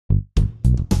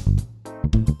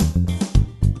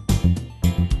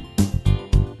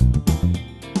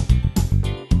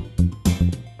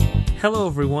Hello,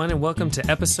 everyone, and welcome to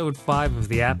episode 5 of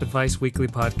the App Advice Weekly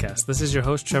Podcast. This is your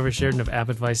host, Trevor Sheridan of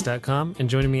AppAdvice.com, and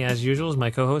joining me as usual is my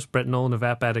co-host, Brett Nolan of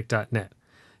AppAddict.net.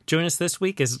 Join us this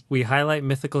week as we highlight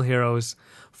mythical heroes,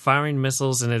 firing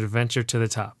missiles, and an adventure to the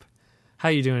top. How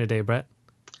are you doing today, Brett?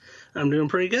 I'm doing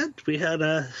pretty good. We had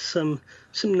some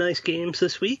nice games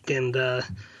this week, and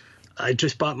I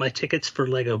just bought my tickets for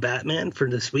Lego Batman for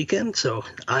this weekend, so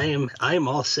I am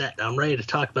all set. I'm ready to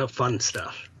talk about fun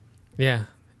stuff. Yeah.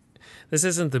 This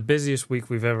isn't the busiest week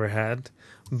we've ever had,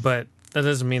 but that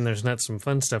doesn't mean there's not some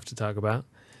fun stuff to talk about.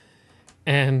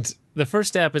 And the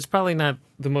first app is probably not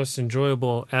the most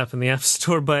enjoyable app in the App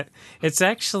Store, but it's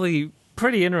actually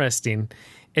pretty interesting.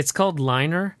 It's called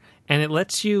Liner, and it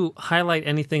lets you highlight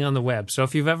anything on the web. So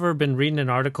if you've ever been reading an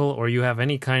article or you have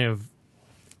any kind of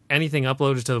anything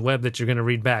uploaded to the web that you're going to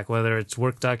read back, whether it's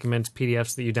Word documents,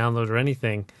 PDFs that you download, or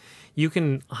anything, you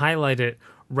can highlight it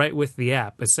right with the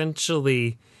app.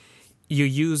 Essentially, you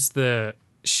use the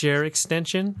share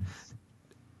extension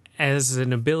as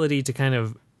an ability to kind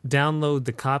of download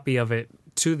the copy of it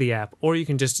to the app, or you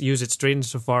can just use it straight in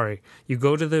Safari. You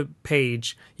go to the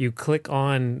page, you click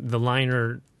on the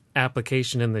Liner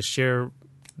application in the share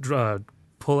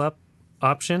pull-up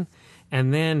option,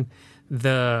 and then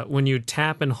when you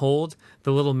tap and hold,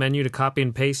 the little menu to copy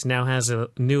and paste now has a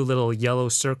new little yellow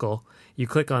circle. You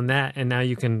click on that, and now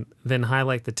you can then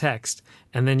highlight the text,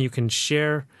 and then you can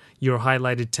share your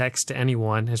highlighted text to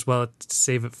anyone as well as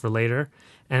save it for later.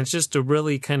 And it's just a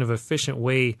really kind of efficient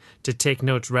way to take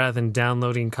notes rather than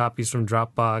downloading copies from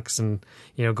Dropbox and,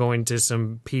 going to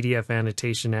some PDF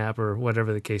annotation app or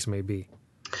whatever the case may be.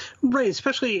 Right,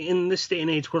 especially in this day and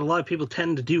age where a lot of people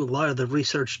tend to do a lot of the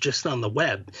research just on the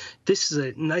web. This is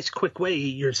a nice, quick way.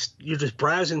 You're just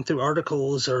browsing through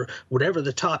articles or whatever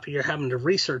the topic you're having to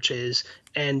research is,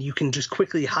 and you can just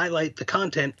quickly highlight the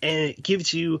content, and it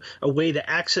gives you a way to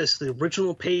access the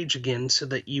original page again so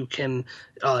that you can,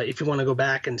 if you want to go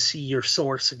back and see your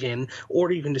source again, or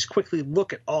you can just quickly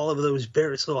look at all of those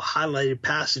various little highlighted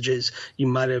passages you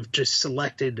might have just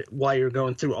selected while you're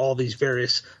going through all these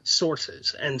various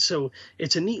sources. And so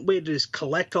it's a neat way to just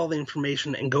collect all the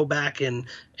information and go back and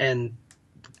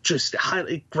just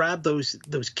grab those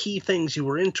key things you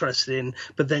were interested in,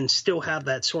 but then still have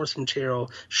that source material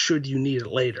should you need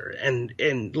it later.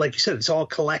 And like you said, it's all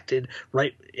collected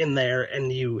right in there,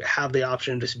 and you have the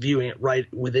option of just viewing it right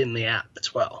within the app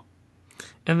as well.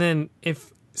 And then if,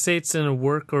 say it's in a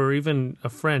work or even a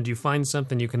friend, you find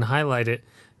something, you can highlight it,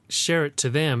 share it to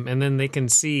them, and then they can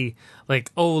see, like,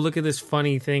 oh, look at this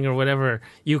funny thing or whatever.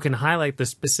 You can highlight the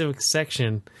specific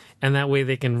section, and that way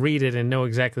they can read it and know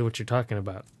exactly what you're talking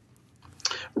about.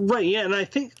 Right, yeah, and I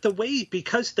think the way,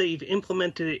 because they've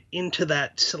implemented it into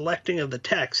that selecting of the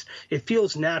text, it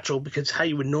feels natural, because how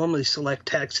you would normally select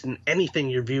text in anything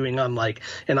you're viewing on, like,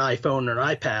 an iPhone or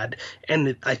an iPad,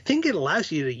 and I think it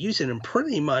allows you to use it in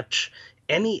pretty much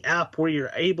any app where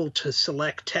you're able to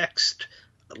select text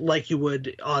like you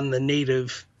would on the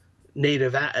native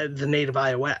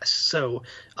iOS. So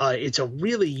it's a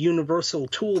really universal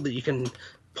tool that you can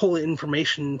pull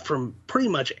information from pretty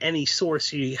much any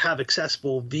source you have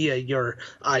accessible via your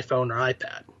iPhone or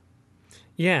iPad.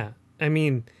 Yeah, I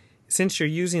mean, since you're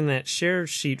using that share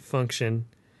sheet function,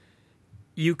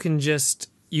 you can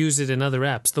just use it in other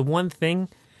apps. The one thing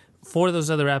for those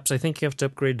other apps, I think you have to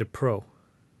upgrade to Pro.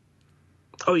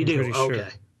 Oh, you do? Okay.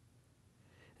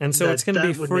 And so it's going to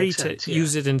be free to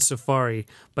use it in Safari.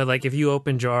 But like if you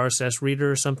opened your RSS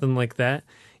reader or something like that,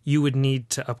 you would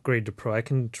need to upgrade to Pro. I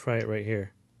can try it right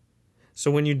here. So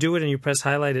when you do it and you press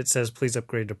highlight, it says, please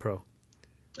upgrade to Pro.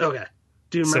 Okay.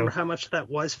 Do you remember how much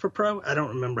that was for Pro? I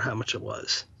don't remember how much it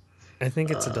was. I think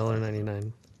it's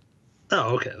 $1.99.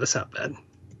 Oh, okay. That's not bad.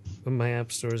 But my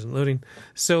app store isn't loading.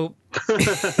 So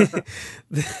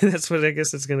that's what I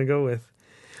guess it's going to go with.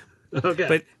 Okay.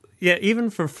 But yeah, even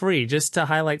for free, just to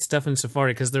highlight stuff in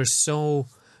Safari, because there's so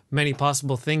many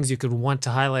possible things you could want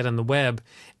to highlight on the web,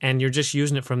 and you're just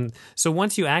using it from. So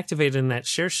once you activate in that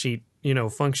share sheet,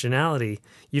 functionality,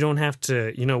 you don't have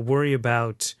to, worry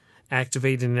about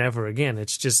activating it ever again.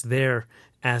 It's just there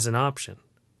as an option.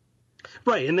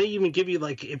 Right, and they even give you,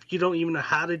 like, if you don't even know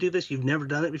how to do this, you've never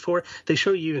done it before, they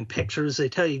show you in pictures, they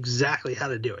tell you exactly how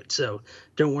to do it. So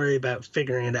don't worry about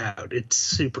figuring it out. It's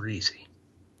super easy.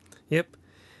 Yep.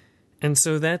 And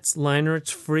so that's Liner. It's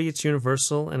free. It's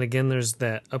universal. And again, there's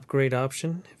that upgrade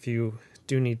option if you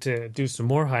do need to do some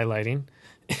more highlighting.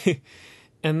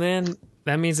 And then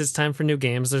that means it's time for new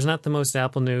games. There's not the most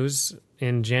Apple news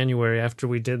in January after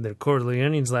we did the quarterly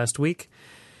earnings last week.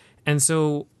 And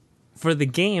so For the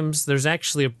games, there's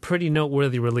actually a pretty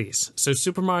noteworthy release. So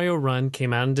Super Mario Run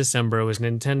came out in December. It was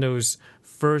Nintendo's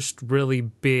first really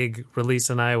big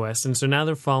release on iOS. And so now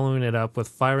they're following it up with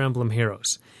Fire Emblem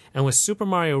Heroes. And with Super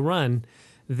Mario Run,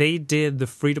 they did the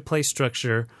free-to-play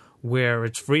structure where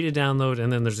it's free to download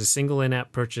and then there's a single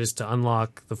in-app purchase to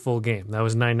unlock the full game. That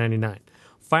was $9.99.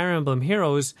 Fire Emblem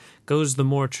Heroes goes the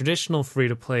more traditional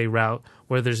free-to-play route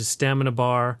where there's a stamina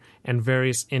bar and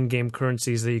various in-game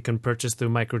currencies that you can purchase through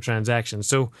microtransactions.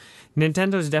 So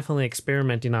Nintendo's definitely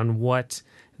experimenting on what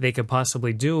they could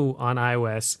possibly do on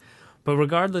iOS. But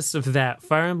regardless of that,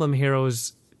 Fire Emblem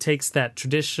Heroes takes that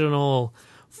traditional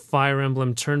Fire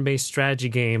Emblem turn-based strategy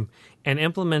game and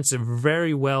implements it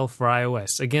very well for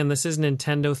iOS. Again, this is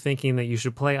Nintendo thinking that you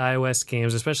should play iOS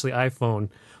games, especially iPhone,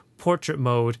 portrait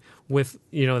mode with,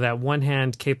 that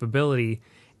one-hand capability.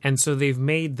 And so they've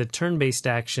made the turn-based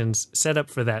actions set up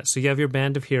for that. So you have your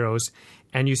band of heroes,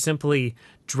 and you simply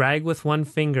drag with one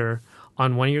finger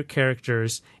on one of your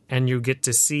characters, and you get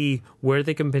to see where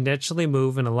they can potentially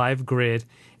move in a live grid.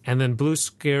 And then blue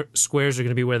squares are going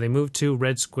to be where they move to.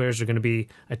 Red squares are going to be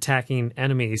attacking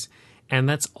enemies. And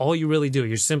that's all you really do.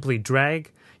 You simply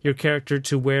drag your character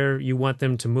to where you want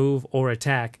them to move or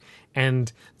attack.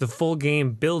 And the full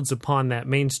game builds upon that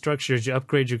main structure as you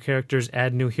upgrade your characters,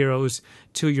 add new heroes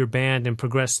to your band, and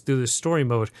progress through the story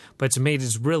mode. But it's made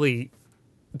as really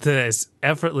as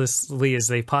effortlessly as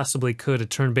they possibly could a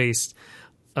turn-based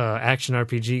action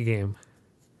RPG game.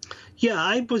 Yeah,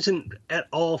 I wasn't at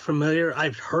all familiar.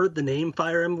 I've heard the name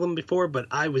Fire Emblem before, but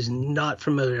I was not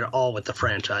familiar at all with the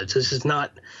franchise. This is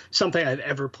not something I've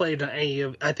ever played on any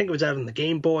of. I think it was out on the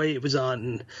Game Boy. It was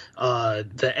on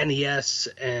the NES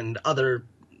and other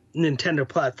Nintendo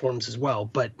platforms as well.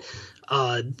 But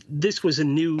this was a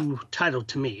new title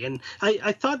to me, and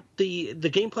I thought the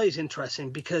gameplay is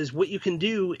interesting because what you can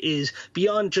do is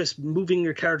beyond just moving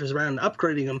your characters around and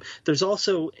upgrading them. There's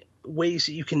also ways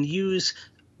that you can use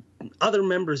other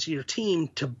members of your team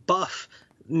to buff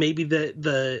maybe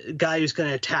the guy who's going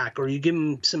to attack, or you give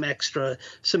him some extra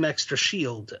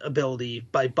shield ability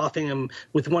by buffing him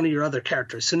with one of your other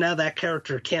characters. So now that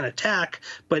character can't attack,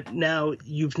 but now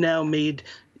you've made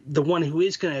the one who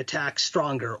is going to attack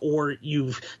stronger, or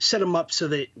you've set them up so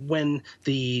that when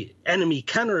the enemy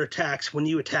counterattacks, when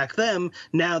you attack them,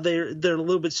 now they're a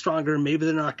little bit stronger. Maybe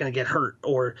they're not going to get hurt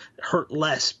or hurt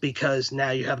less because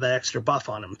now you have that extra buff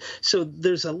on them. So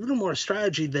there's a little more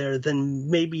strategy there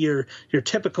than maybe your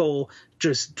typical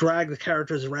just drag the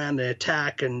characters around and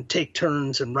attack and take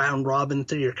turns and round robin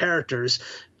through your characters,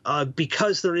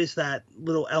 because there is that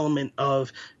little element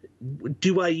of,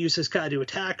 do I use this guy to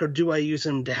attack, or do I use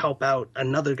him to help out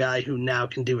another guy who now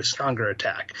can do a stronger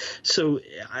attack? So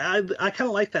I kind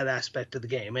of like that aspect of the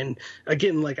game. And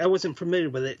again, I wasn't familiar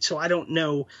with it, so I don't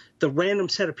know the random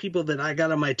set of people that I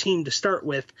got on my team to start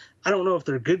with. I don't know if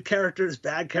they're good characters,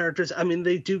 bad characters. I mean,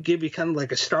 they do give you kind of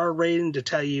like a star rating to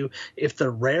tell you if they're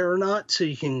rare or not, so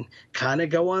you can kind of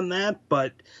go on that.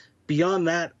 But beyond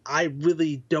that, I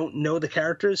really don't know the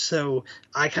characters, so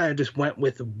I kind of just went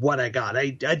with what I got.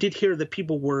 I did hear that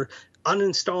people were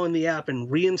uninstalling the app and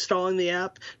reinstalling the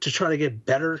app to try to get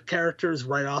better characters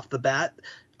right off the bat.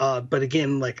 But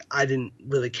again, I didn't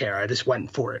really care. I just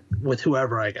went for it with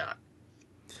whoever I got.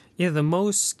 Yeah, the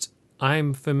most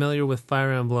I'm familiar with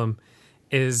Fire Emblem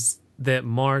is that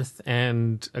Marth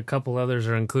and a couple others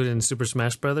are included in Super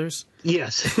Smash Brothers.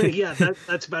 Yes. Yeah,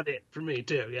 that's about it for me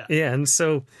too. Yeah. Yeah, and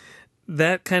so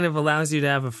that kind of allows you to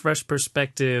have a fresh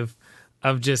perspective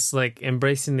of just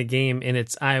embracing the game in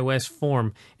its iOS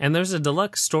form. And there's a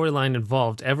deluxe storyline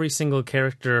involved. Every single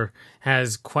character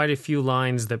has quite a few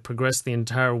lines that progress the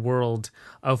entire world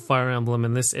of Fire Emblem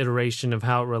and this iteration of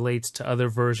how it relates to other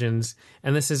versions.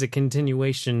 And this is a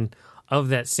continuation of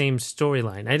that same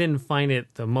storyline. I didn't find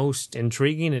it the most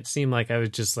intriguing. It seemed like I was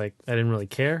just I didn't really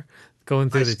care going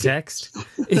through the text.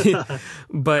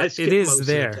 But it is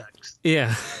there.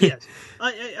 Yeah. Yes.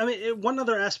 I mean, one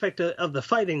other aspect of the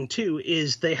fighting too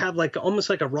is they have almost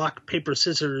like a rock paper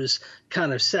scissors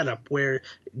kind of setup where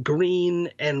green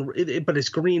but it's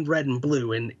green, red, and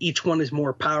blue, and each one is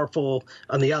more powerful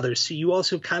on the other. So you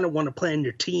also kind of want to plan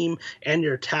your team and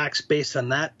your attacks based on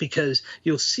that, because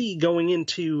you'll see going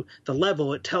into the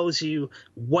level, it tells you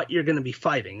what you're going to be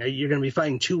fighting. You're going to be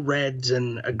fighting two reds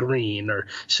and a green,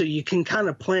 so you can kind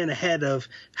of plan ahead of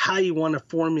how you want to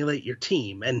formulate your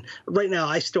team. And right now,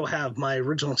 I still have my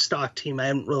original stock team.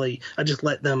 I just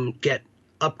let them get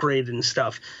upgraded and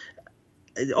stuff.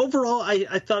 Overall,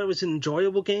 I thought it was an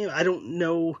enjoyable game. I don't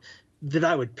know that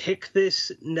I would pick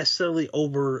this necessarily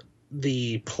over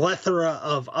the plethora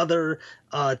of other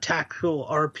tactical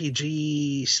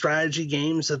RPG strategy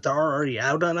games that are already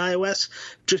out on iOS,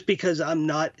 just because I'm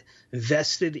not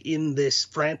vested in this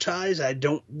franchise.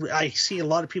 I see a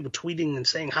lot of people tweeting and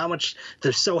saying how much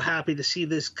they're so happy to see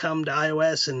this come to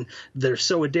iOS, and they're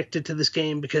so addicted to this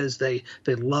game because they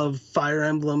love Fire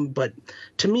Emblem. But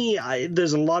to me,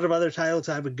 there's a lot of other titles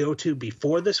I would go to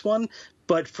before this one.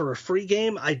 But for a free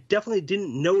game, I definitely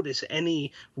didn't notice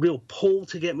any real pull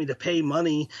to get me to pay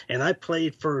money, and I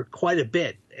played for quite a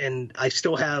bit. And I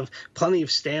still have plenty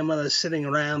of stamina sitting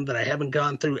around that I haven't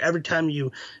gone through. Every time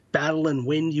you battle and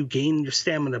win, you gain your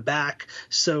stamina back.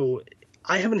 So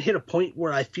I haven't hit a point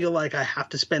where I feel like I have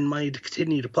to spend money to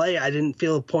continue to play. I didn't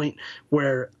feel a point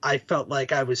where I felt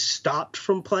like I was stopped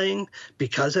from playing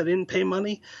because I didn't pay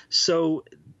money. So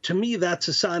to me, that's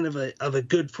a sign of a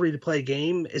good free-to-play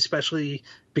game, especially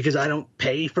because I don't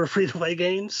pay for free-to-play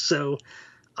games. So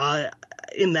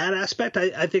in that aspect,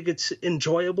 I think it's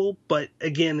enjoyable. But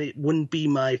again, it wouldn't be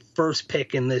my first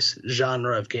pick in this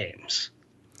genre of games.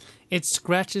 It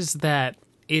scratches that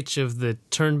itch of the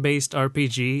turn-based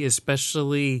RPG,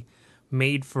 especially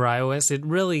made for iOS. It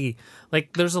really,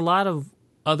 like, there's a lot of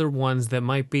other ones that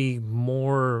might be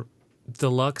more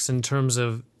deluxe in terms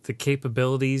of the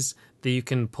capabilities that you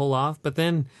can pull off, but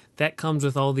then that comes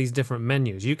with all these different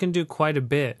menus. You can do quite a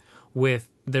bit with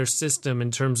their system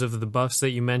in terms of the buffs that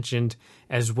you mentioned,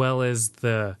 as well as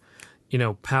the,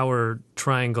 power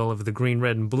triangle of the green,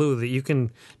 red, and blue, that you can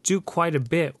do quite a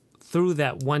bit through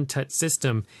that one-touch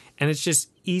system. And it's just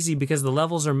easy because the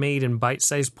levels are made in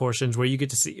bite-sized portions where you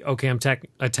get to see, okay, I'm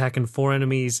attacking 4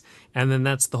 enemies, and then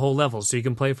that's the whole level. So you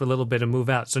can play for a little bit and move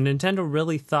out. So Nintendo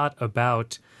really thought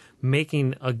about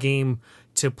making a game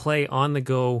to play on the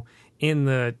go in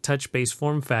the touch-based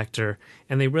form factor,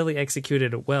 and they really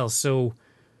executed it well. So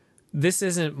this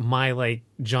isn't my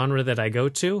genre that I go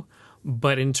to,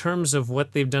 but in terms of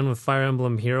what they've done with Fire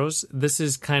Emblem Heroes, this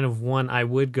is kind of one I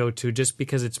would go to just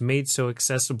because it's made so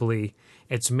accessibly.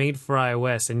 It's made for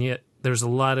iOS, and yet there's a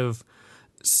lot of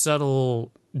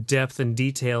subtle depth and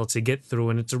detail to get through,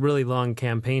 and it's a really long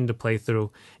campaign to play through.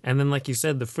 And then, like you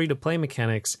said, the free-to-play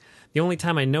mechanics, the only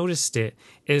time I noticed it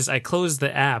is I close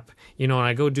the app, and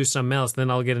I go do something else,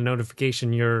 then I'll get a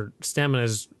notification, your stamina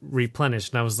is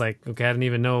replenished. And I was like, okay, I didn't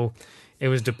even know it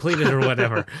was depleted or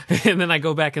whatever. And then I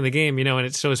go back in the game, and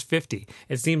it shows 50.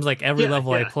 It seems like every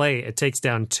level I play, it takes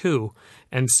down 2.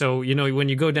 And so, when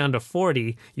you go down to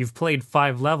 40, you've played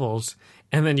 5 levels,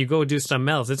 and then you go do something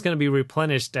else, it's going to be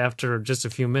replenished after just a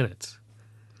few minutes.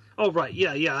 Oh, right.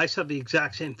 Yeah. I saw the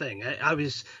exact same thing.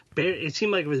 It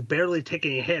seemed like it was barely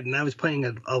ticking ahead, and I was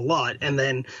playing a lot. And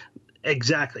then,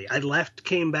 exactly, I left,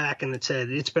 came back, and it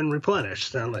said, it's been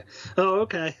replenished. And I'm like, oh,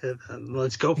 okay,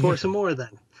 let's go for some more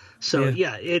then. So,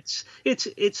 yeah, it's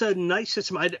a nice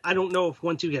system. I don't know if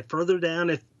once you get further down,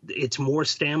 if it's more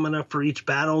stamina for each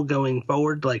battle going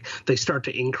forward, like they start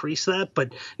to increase that.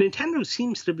 But Nintendo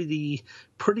seems to be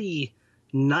pretty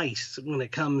nice when it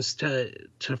comes to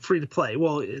free to play.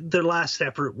 Well, their last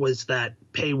effort was that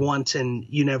pay once and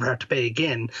you never have to pay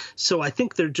again. So I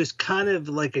think they're just kind of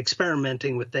like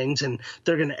experimenting with things, and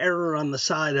they're going to err on the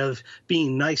side of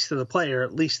being nice to the player,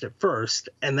 at least at first.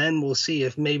 And then we'll see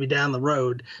if maybe down the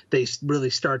road they really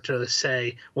start to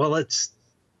say, well, let's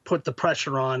put the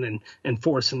pressure on and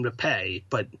force them to pay.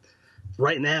 But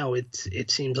right now it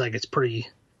seems like it's pretty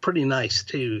nice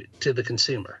to the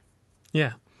consumer.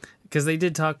 Yeah. Because they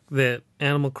did talk that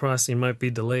Animal Crossing might be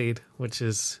delayed, which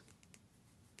is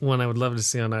one I would love to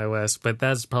see on iOS, but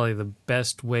that's probably the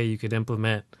best way you could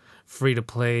implement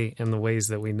free-to-play in the ways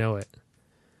that we know it.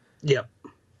 Yep.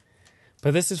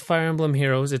 But this is Fire Emblem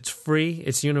Heroes. It's free,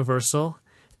 it's universal,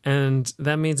 and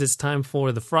that means it's time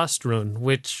for the Frost Rune,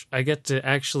 which I get to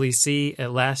actually see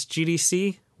at last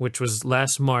GDC, which was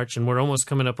last March, and we're almost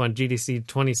coming up on GDC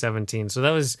 2017. So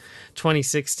that was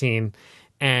 2016.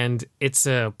 And it's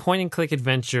a point-and-click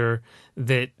adventure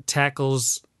that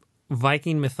tackles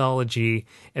Viking mythology.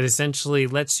 It essentially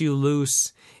lets you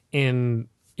loose in,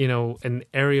 an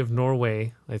area of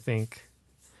Norway, I think.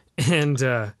 And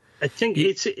I think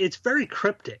it's very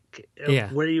cryptic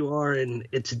where you are, and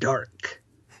it's dark.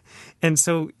 And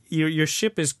so your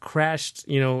ship is crashed,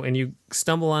 and you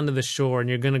stumble onto the shore, and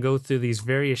you're going to go through these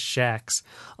various shacks.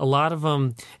 A lot of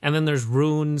them, and then there's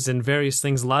runes and various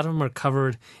things. A lot of them are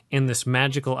covered in this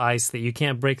magical ice that you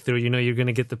can't break through. You're going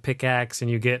to get the pickaxe,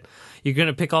 and you're going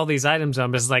to pick all these items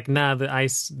up. It's like, nah, the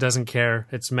ice doesn't care.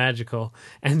 It's magical.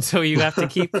 And so you have to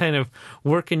keep kind of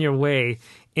working your way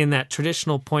in that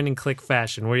traditional point-and-click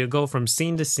fashion, where you go from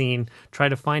scene to scene, try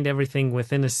to find everything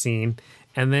within a scene,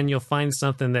 and then you'll find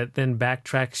something that then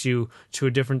backtracks you to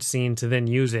a different scene to then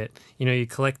use it. You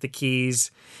collect the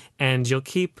keys, and you'll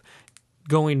keep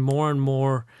going more and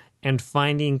more and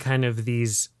finding kind of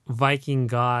these Viking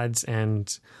gods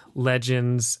and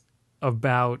legends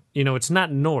about, it's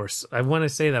not Norse. I want to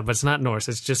say that, but it's not Norse.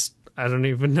 It's just, I don't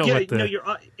even know what the...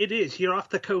 No, it is. You're off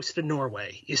the coast of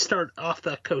Norway. You start off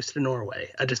the coast of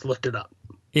Norway. I just looked it up.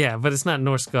 Yeah, but it's not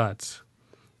Norse gods.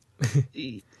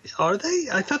 Are they?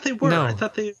 I thought they were. No. I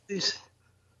thought these...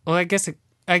 Well, I guess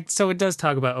so it does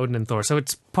talk about Odin and Thor, so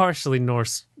it's partially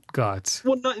Norse gods.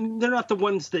 Well, they're not the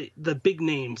ones the big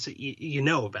names that you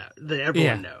know about, that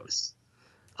everyone knows.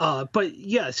 But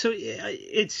yeah, so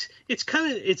it's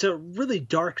a really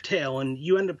dark tale, and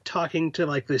you end up talking to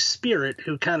like this spirit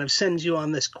who kind of sends you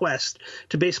on this quest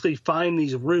to basically find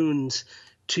these runes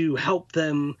to help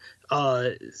them.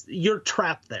 You're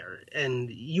trapped there,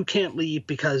 and you can't leave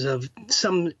because of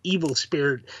some evil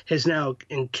spirit has now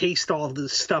encased all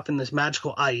this stuff in this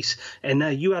magical ice, and now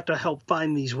you have to help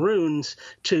find these runes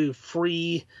to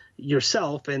free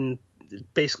yourself and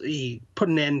basically put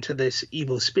an end to this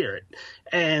evil spirit.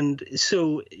 And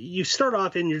so you start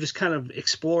off and you're just kind of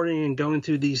exploring and going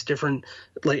through these different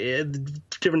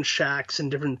shacks and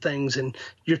different things and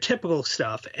your typical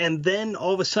stuff. And then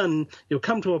all of a sudden you'll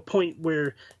come to a point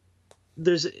where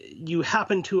you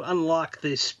happen to unlock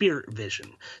this spirit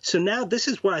vision. So now this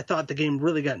is where I thought the game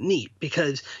really got neat,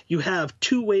 because you have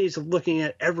two ways of looking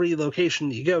at every location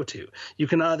that you go to. You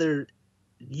can either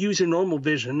use your normal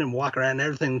vision and walk around,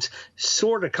 everything's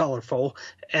sort of colorful,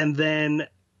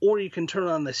 or you can turn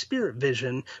on the spirit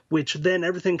vision, which then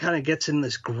everything kind of gets in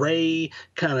this gray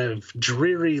kind of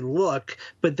dreary look,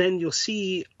 but then you'll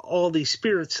see all these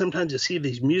spirits. Sometimes you'll see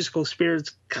these musical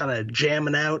spirits kind of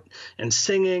jamming out and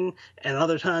singing, and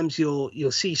other times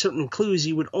you'll see certain clues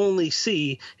you would only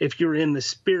see if you're in the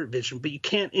spirit vision, but you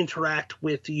can't interact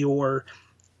with your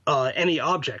any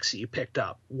objects that you picked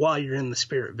up while you're in the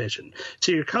spirit vision.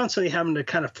 So you're constantly having to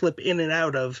kind of flip in and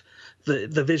out of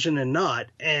the vision and not.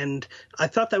 And I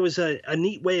thought that was a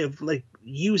neat way of like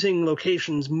using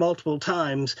locations multiple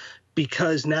times,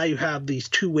 because now you have these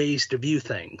two ways to view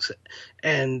things.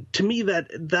 And to me,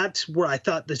 that's where I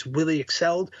thought this really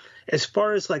excelled. As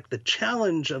far as like the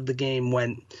challenge of the game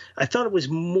went, I thought it was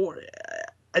more,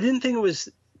 I didn't think it was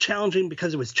challenging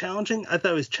because it was challenging. I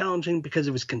thought it was challenging because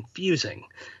it was confusing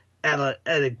at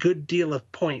a good deal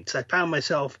of points. I found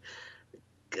myself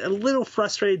a little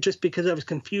frustrated just because I was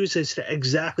confused as to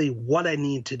exactly what I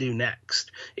need to do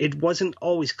next. It wasn't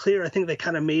always clear. I think they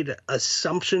kind of made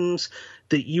assumptions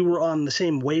that you were on the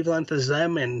same wavelength as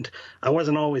them, and I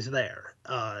wasn't always there.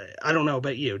 I don't know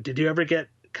about you. Did you ever get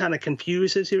kind of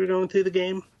confused as you were going through the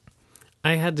game?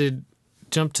 I had to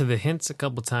jump to the hints a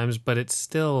couple times, but it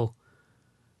still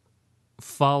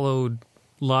followed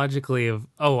logically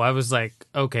I was like,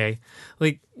 okay,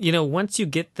 like, once you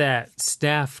get that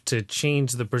staff to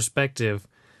change the perspective,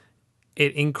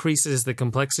 it increases the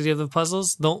complexity of the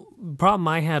puzzles. The problem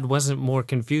I had wasn't more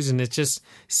confusing. It just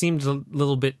seemed a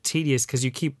little bit tedious because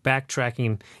you keep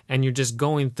backtracking and you're just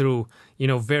going through,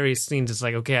 various scenes. It's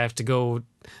like, okay, I have to go.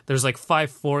 There's like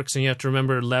 5 forks and you have to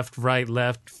remember left, right,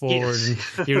 left, forward.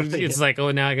 Yes. And it's like,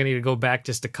 oh, now I need to go back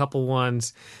just a couple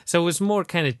ones. So it was more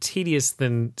kind of tedious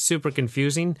than super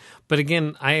confusing. But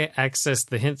again, I accessed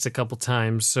the hints a couple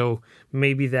times. So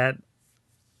maybe that,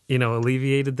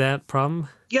 alleviated that problem.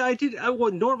 Yeah, I did.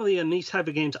 Normally in these type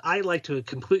of games, I like to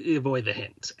completely avoid the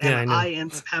hints. And yeah, I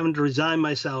end up having to resign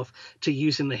myself to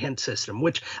using the hint system,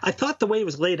 which I thought the way it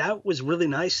was laid out was really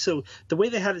nice. So the way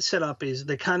they had it set up is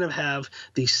they kind of have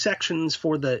these sections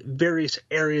for the various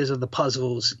areas of the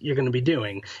puzzles you're going to be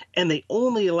doing. And they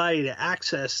only allow you to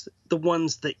access the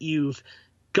ones that you've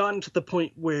gotten to the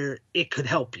point where it could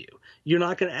help you. You're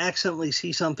not going to accidentally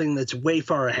see something that's way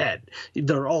far ahead.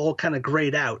 They're all kind of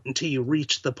grayed out until you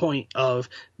reach the point of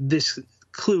this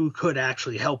clue could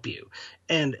actually help you.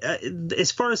 And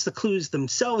as far as the clues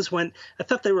themselves went, I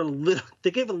thought they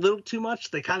gave a little too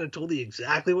much. They kind of told you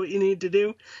exactly what you need to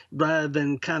do rather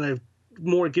than kind of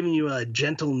more giving you a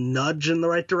gentle nudge in the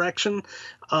right direction.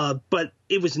 But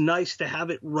it was nice to have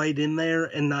it right in there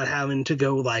and not having to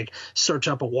go like search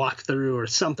up a walkthrough or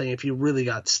something if you really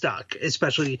got stuck,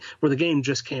 especially where the game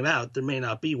just came out. There may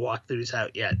not be walkthroughs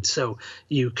out yet. So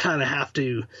you kind of have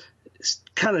to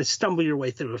kind of stumble your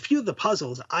way through. A few of the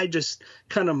puzzles, I just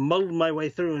kind of muddled my way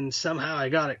through and somehow I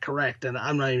got it correct. And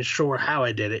I'm not even sure how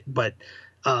I did it, but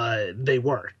they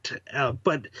worked.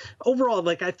 But overall,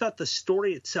 like, I thought the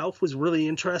story itself was really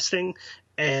interesting,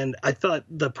 and I thought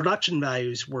the production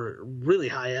values were really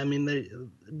high. I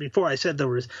mean, before I said there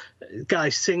was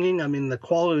guys singing, I mean, the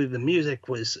quality of the music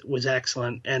was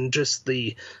excellent, and just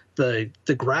the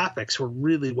graphics were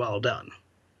really well done.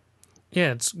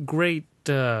 Yeah, it's great,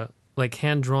 like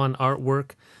hand-drawn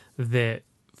artwork that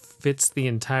fits the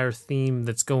entire theme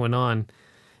that's going on.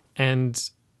 And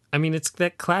I mean, it's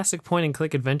that classic point and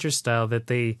click adventure style that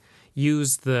they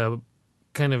use the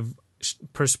kind of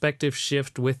perspective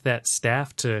shift with that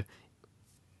staff to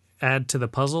add to the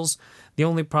puzzles. The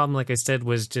only problem, like I said,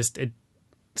 was just it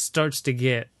starts to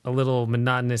get a little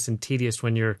monotonous and tedious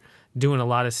when you're doing a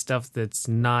lot of stuff that's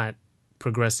not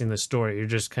progressing the story. You're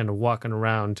just kind of walking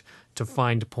around to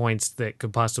find points that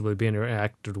could possibly be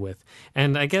interacted with.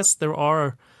 And I guess there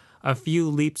are a few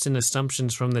leaps and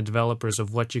assumptions from the developers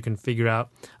of what you can figure out,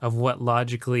 of what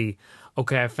logically,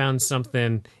 okay, I found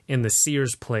something in the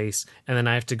Sears place, and then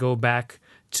I have to go back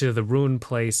to the Ruin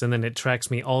place, and then it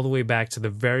tracks me all the way back to the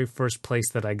very first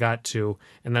place that I got to,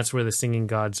 and that's where the singing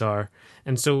gods are.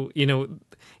 And so, you know,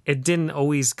 it didn't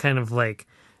always kind of like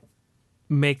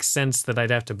make sense that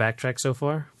I'd have to backtrack so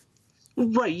far.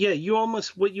 Right, yeah, you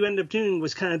almost, what you end up doing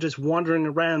was kind of just wandering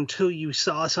around till you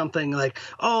saw something like,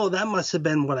 oh, that must have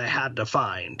been what I had to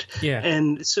find. Yeah.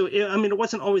 And so, I mean, it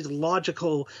wasn't always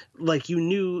logical, like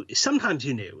sometimes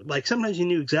you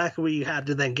knew exactly where you had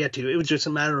to then get to. It was just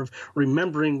a matter of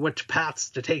remembering which paths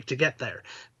to take to get there.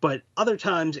 But other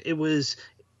times it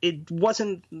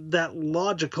wasn't that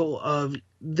logical of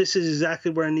this is exactly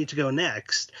where I need to go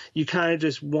next. You kind of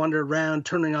just wander around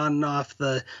turning on and off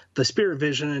the spirit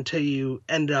vision until you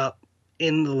end up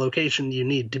in the location you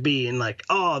need to be and like,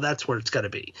 oh, that's where it's got to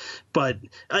be. But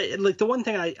the one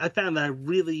thing I found that I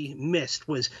really missed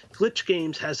was Glitch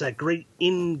Games has that great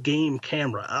in-game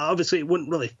camera. Obviously, it wouldn't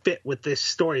really fit with this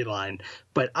storyline,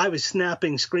 but I was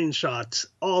snapping screenshots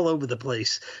all over the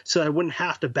place so I wouldn't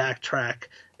have to backtrack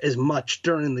as much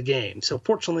during the game. So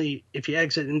fortunately, if you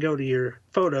exit and go to your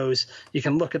photos, you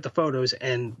can look at the photos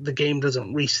and the game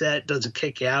doesn't reset, doesn't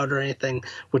kick you out or anything,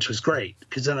 which was great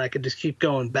because then I could just keep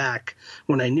going back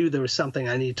when I knew there was something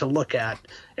I need to look at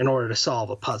in order to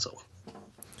solve a puzzle.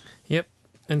 Yep.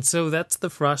 And so that's the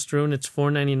Frost Ruin. It's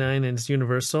 $4.99 and it's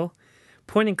universal.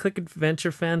 Point and click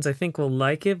adventure fans, I think, will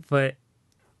like it, but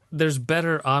there's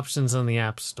better options on the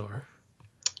App Store.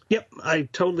 Yep, I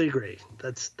totally agree.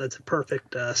 That's a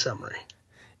perfect summary.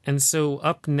 And so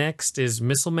up next is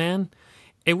Missile Man.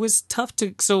 It was tough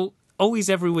to... So always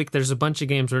every week there's a bunch of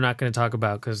games we're not going to talk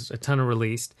about because a ton are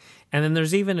released. And then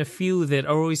there's even a few that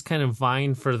are always kind of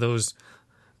vying for those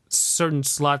certain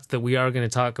slots that we are going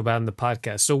to talk about in the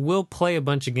podcast. So we'll play a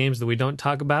bunch of games that we don't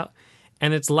talk about,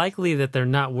 and it's likely that they're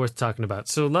not worth talking about.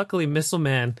 So luckily Missile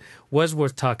Man was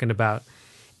worth talking about.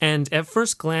 And at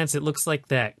first glance, it looks like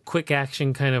that quick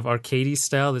action kind of arcadey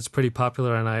style that's pretty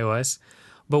popular on iOS.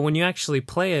 But when you actually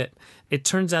play it, it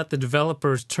turns out the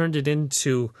developers turned it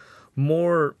into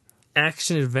more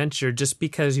action adventure just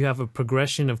because you have a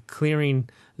progression of clearing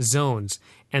zones.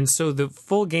 And so the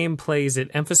full game plays, it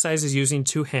emphasizes using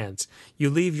two hands. You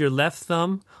leave your left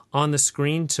thumb on the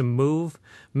screen to move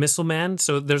Missile Man.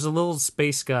 So there's a little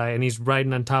space guy and he's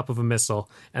riding on top of a missile.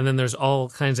 And then there's all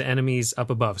kinds of enemies up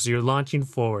above. So you're launching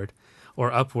forward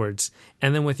or upwards.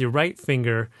 And then with your right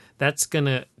finger,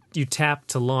 you tap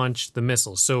to launch the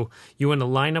missile. So you want to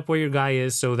line up where your guy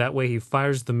is so that way he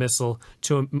fires the missile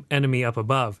to an enemy up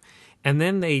above. And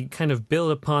then they kind of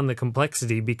build upon the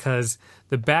complexity because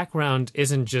the background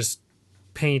isn't just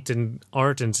paint and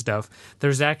art and stuff.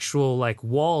 There's actual like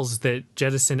walls that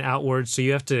jettison outwards, so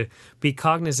you have to be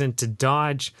cognizant to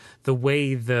dodge the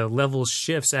way the level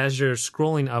shifts as you're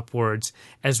scrolling upwards,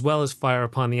 as well as fire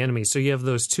upon the enemy. So you have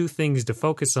those two things to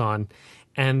focus on.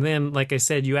 And then, like I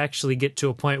said, you actually get to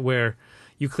a point where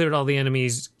you cleared all the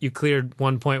enemies, you cleared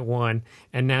 1.1,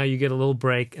 and now you get a little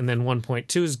break, and then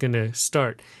 1.2 is going to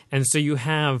start. And so you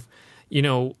have,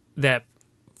 that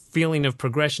feeling of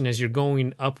progression as you're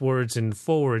going upwards and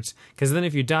forwards, because then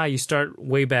if you die, you start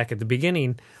way back at the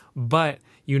beginning, but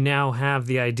you now have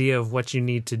the idea of what you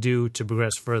need to do to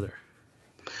progress further.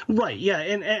 Right, yeah,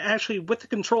 and actually with the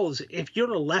controls, if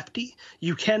you're a lefty,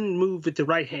 you can move with the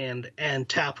right hand and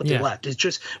tap with the left. It's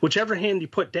just whichever hand you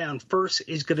put down first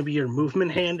is going to be your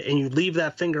movement hand, and you leave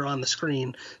that finger on the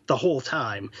screen the whole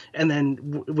time. And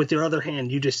then with your other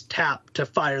hand, you just tap to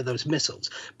fire those missiles.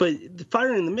 But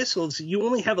firing the missiles, you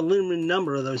only have a limited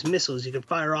number of those missiles you can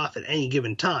fire off at any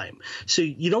given time. So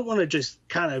you don't want to just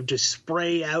kind of just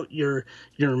spray out your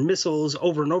missiles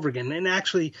over and over again. And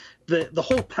actually, the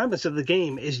whole premise of the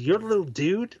game is your little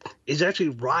dude is actually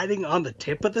riding on the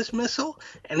tip of this missile,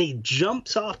 and he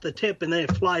jumps off the tip and then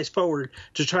it flies forward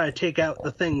to try to take out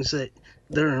the things that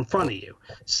are in front of you.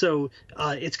 So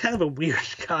it's kind of a weird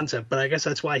concept, but I guess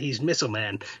that's why he's Missile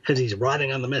Man, because he's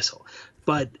riding on the missile.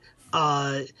 But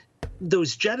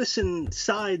those jettison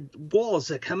side walls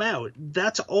that come out,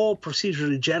 that's all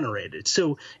procedurally generated.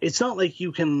 So it's not like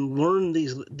you can learn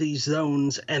these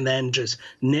zones and then just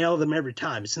nail them every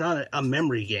time. It's not a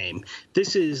memory game.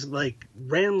 This is like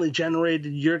randomly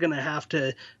generated. You're going to have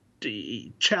to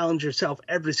challenge yourself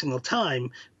every single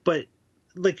time. But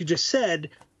like you just said,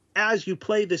 as you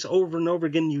play this over and over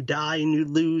again, you die and you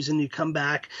lose and you come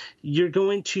back, you're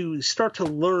going to start to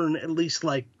learn at least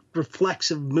like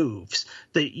reflexive moves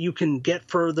that you can get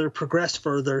further, progress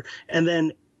further, and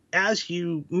then as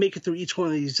you make it through each one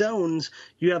of these zones,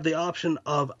 you have the option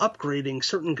of upgrading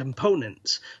certain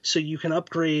components. So you can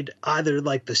upgrade either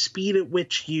like the speed at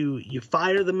which you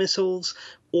fire the missiles,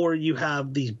 or you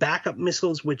have these backup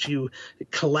missiles which you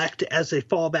collect as they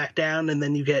fall back down, and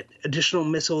then you get additional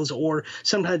missiles, or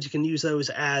sometimes you can use those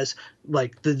as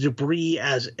like the debris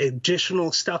as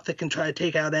additional stuff that can try to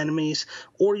take out enemies,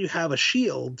 or you have a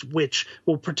shield which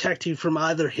will protect you from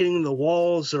either hitting the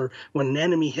walls or when an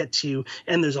enemy hits you,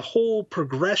 and there's a whole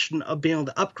progression of being able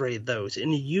to upgrade those,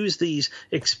 and you use these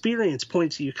experience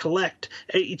points that you collect.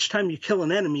 Each time you kill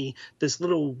an enemy, this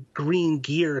little green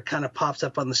gear kind of pops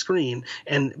up on the screen,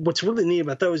 and what's really neat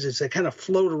about those is they kind of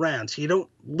float around, so you don't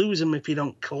lose them if you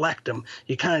don't collect them.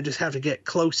 You kind of just have to get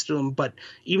close to them, but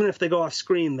even if they go off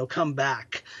screen, they'll come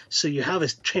back, so you have a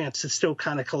chance to still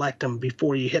kind of collect them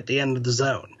before you hit the end of the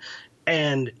zone.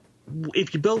 And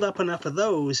if you build up enough of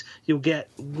those, you'll get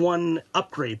one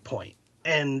upgrade point,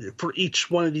 and for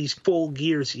each one of these full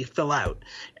gears you fill out.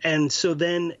 And so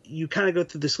then you kind of go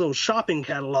through this little shopping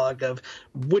catalog of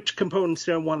which components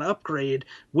do I want to upgrade,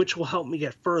 which will help me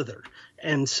get further.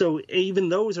 And so even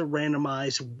those are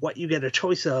randomized, what you get a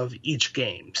choice of each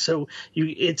game. So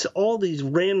it's all these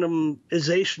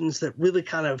randomizations that really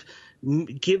kind of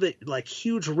give it like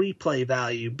huge replay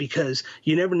value, because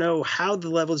you never know how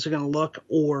the levels are going to look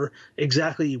or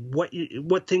exactly what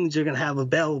things you're going to have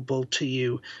available to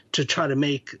you to try to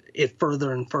make it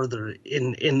further and further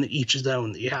in each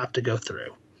zone that you have to go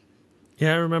through.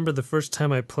 Yeah, I remember the first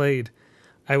time I played,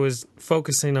 I was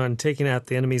focusing on taking out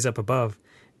the enemies up above,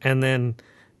 and then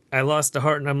I lost a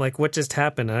heart, and I'm like, what just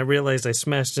happened? And I realized I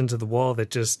smashed into the wall that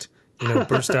just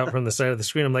burst out from the side of the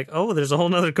screen. I'm like, oh, there's a whole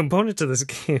nother component to this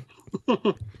game.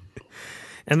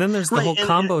 And then there's the whole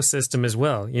combo system as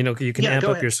well. You can amp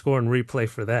up your score and replay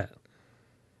for that.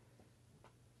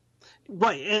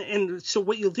 Right, and so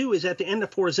what you'll do is at the end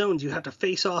of 4 zones, you have to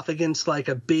face off against like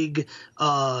a big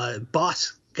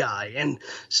boss guy, and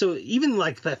so even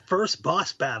like the first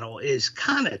boss battle is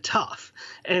kind of tough,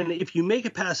 and if you make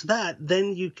it past that,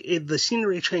 then the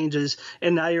scenery changes,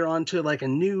 and now you're on to like a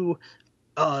new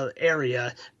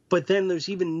area, but then there's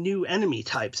even new enemy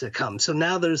types that come. So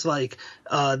now there's like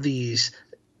these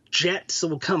jets that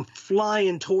will come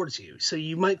flying towards you. So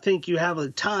you might think you have a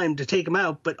time to take them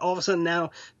out, but all of a sudden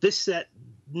now this set,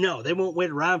 no, they won't wait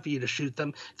around for you to shoot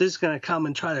them. This is going to come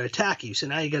and try to attack you. So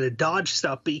now you got to dodge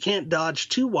stuff, but you can't dodge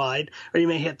too wide or you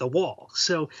may hit the wall.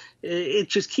 So it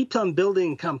just keeps on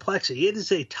building complexity. It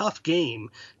is a tough game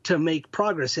to make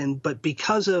progress in, but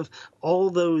because of all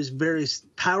those various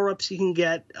power-ups you can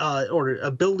get or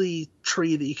ability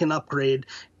tree that you can upgrade,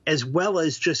 as well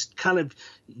as just kind of,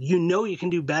 you can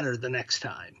do better the next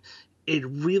time, it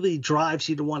really drives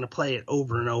you to want to play it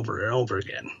over and over and over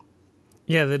again.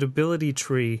 Yeah, that ability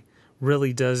tree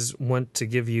really does want to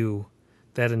give you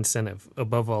that incentive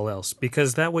above all else,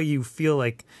 because that way you feel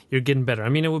like you're getting better. I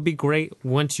mean, it would be great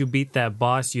once you beat that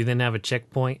boss, you then have a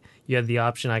checkpoint. You have the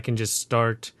option, I can just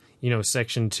start,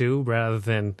 section 2 rather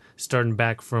than starting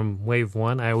back from wave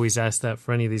 1. I always ask that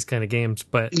for any of these kind of games.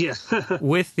 But yeah.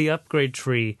 With the upgrade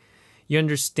tree, you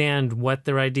understand what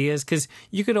their idea is, because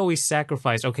you could always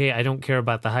sacrifice, okay, I don't care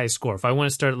about the high score. If I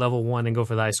want to start at level 1 and go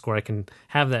for the high score, I can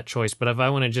have that choice. But if I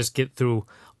want to just get through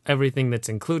everything that's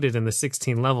included in the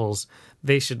 16 levels,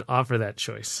 they should offer that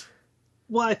choice.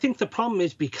 Well, I think the problem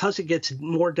is because it gets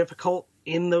more difficult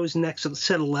in those next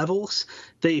set of levels,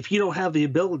 that if you don't have the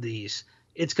abilities,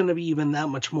 it's going to be even that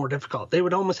much more difficult. They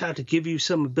would almost have to give you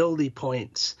some ability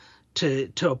points to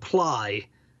apply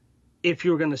if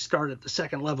you were going to start at the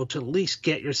second level to at least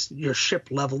get your ship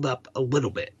leveled up a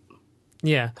little bit.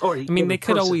 Yeah. Or, they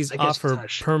could always offer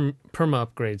perma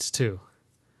upgrades too.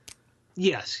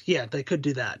 Yes, yeah, they could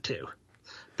do that too.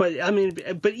 But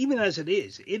even as it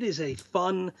is a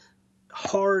fun,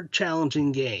 hard,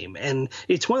 challenging game, and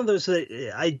it's one of those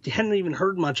that I hadn't even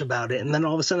heard much about it, and then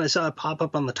all of a sudden I saw it pop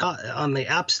up on the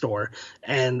App Store,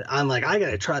 and I'm like, I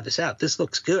gotta try this out. This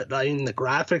looks good. I mean, the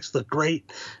graphics look great.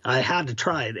 I had to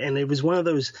try it, and it was one of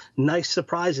those nice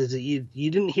surprises that you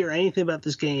didn't hear anything about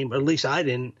this game, or at least I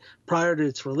didn't, prior to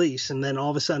its release, and then all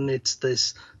of a sudden it's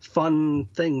this fun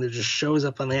thing that just shows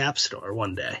up on the App Store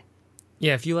one day.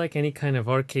 Yeah, if you like any kind of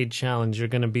arcade challenge, you're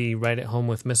going to be right at home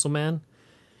with Missile Man.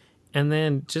 And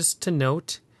then, just to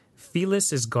note,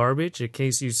 Felis is garbage, in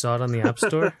case you saw it on the App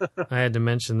Store. I had to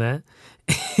mention that.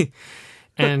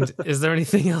 And is there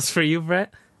anything else for you,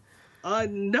 Brett?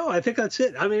 No, I think that's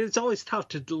it. I mean, it's always tough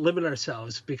to limit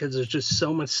ourselves because there's just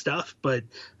so much stuff. But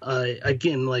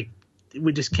again, like,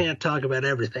 we just can't talk about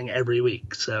everything every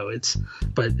week.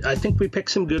 But I think we picked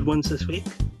some good ones this week.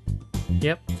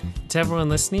 Yep. To everyone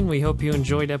listening, we hope you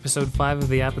enjoyed episode 5 of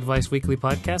the App Advice Weekly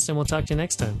podcast, and we'll talk to you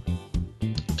next time.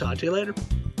 Talk to you later.